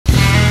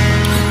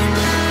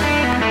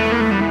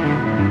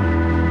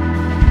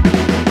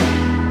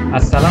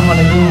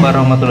Assalamualaikum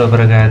warahmatullahi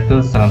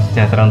wabarakatuh. Salam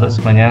sejahtera untuk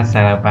semuanya.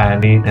 Saya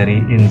Pak Ali dari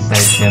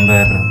Insight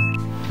Jember.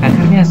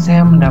 Akhirnya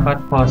saya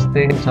mendapat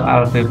posting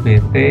soal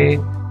PBT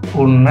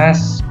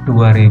UNAS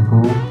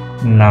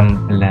 2016.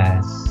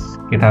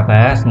 Kita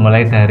bahas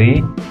mulai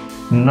dari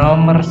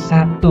nomor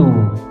 1.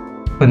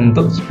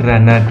 Bentuk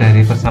sederhana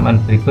dari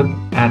persamaan berikut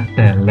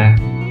adalah,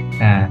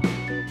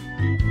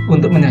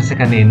 untuk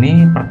menyelesaikan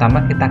ini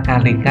pertama kita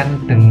kalikan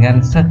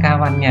dengan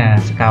sekawannya,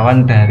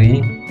 sekawan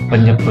dari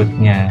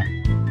penyebutnya.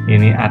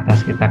 Ini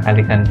atas kita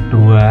kalikan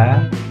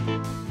 2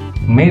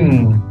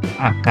 min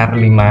akar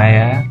 5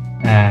 ya.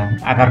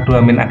 Akar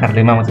 2 min akar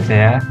 5 maksud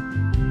saya,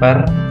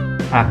 per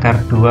akar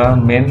 2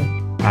 min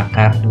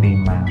akar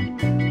 5.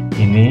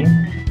 Ini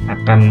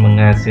akan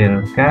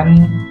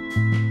menghasilkan,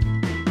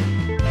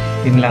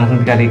 ini langsung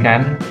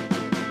dikalikan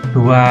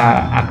 2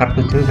 akar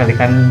 7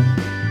 dikalikan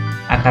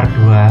akar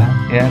 2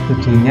 ya,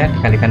 7-nya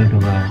dikalikan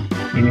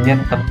 2, ininya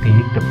tetap di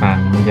depan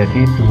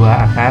menjadi 2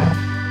 akar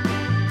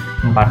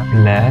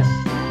 14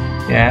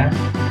 ya.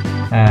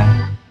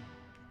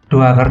 2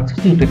 akar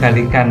 7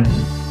 dikalikan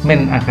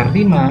min akar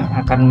 5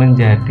 akan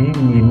menjadi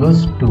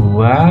minus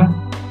 2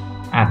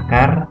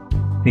 akar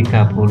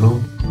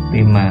 35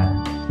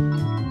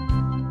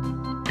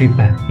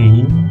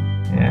 dibagi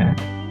ya.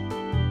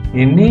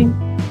 Ini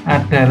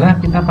adalah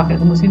kita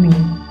pakai rumus ini.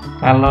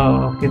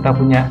 Kalau kita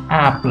punya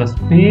A plus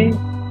B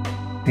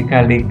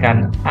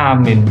dikalikan A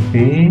min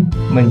B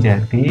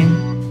menjadi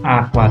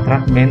A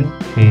kuadrat min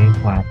B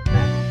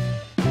kuadrat.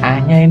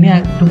 A-nya ini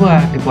 2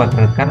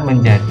 dikuadratkan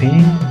menjadi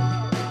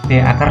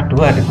akar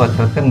 2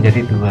 dikuadratkan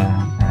menjadi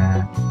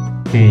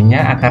 2.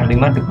 B-nya akar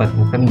 5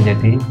 dikuadratkan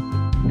menjadi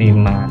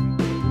 5.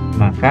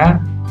 Maka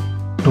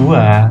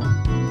 2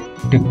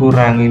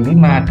 dikurangi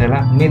 5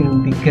 adalah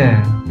min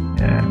 3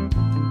 ya.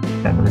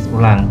 Kita tulis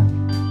ulang.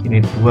 Ini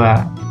 2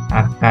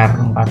 akar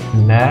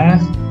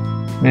 14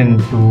 min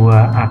 2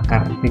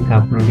 akar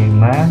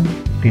 35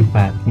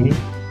 dibagi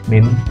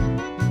min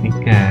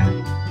 3.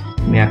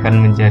 Ini akan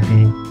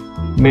menjadi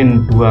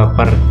min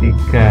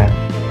 2/3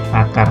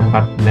 akar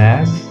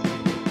 14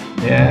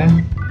 ya,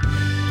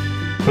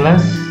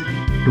 plus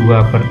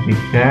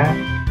 2/3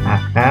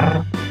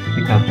 akar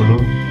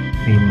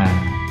 35.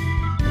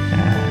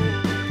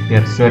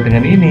 Biar sesuai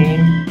dengan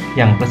ini,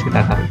 yang plus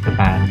kita taruh ke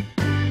depan.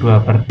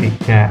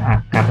 2/3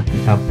 akar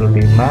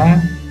 35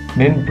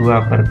 min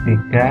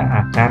 2/3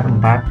 akar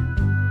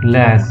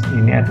 14.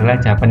 Ini adalah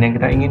jawaban yang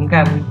kita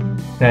inginkan,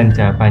 dan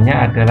jawabannya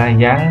adalah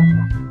yang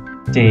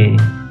C.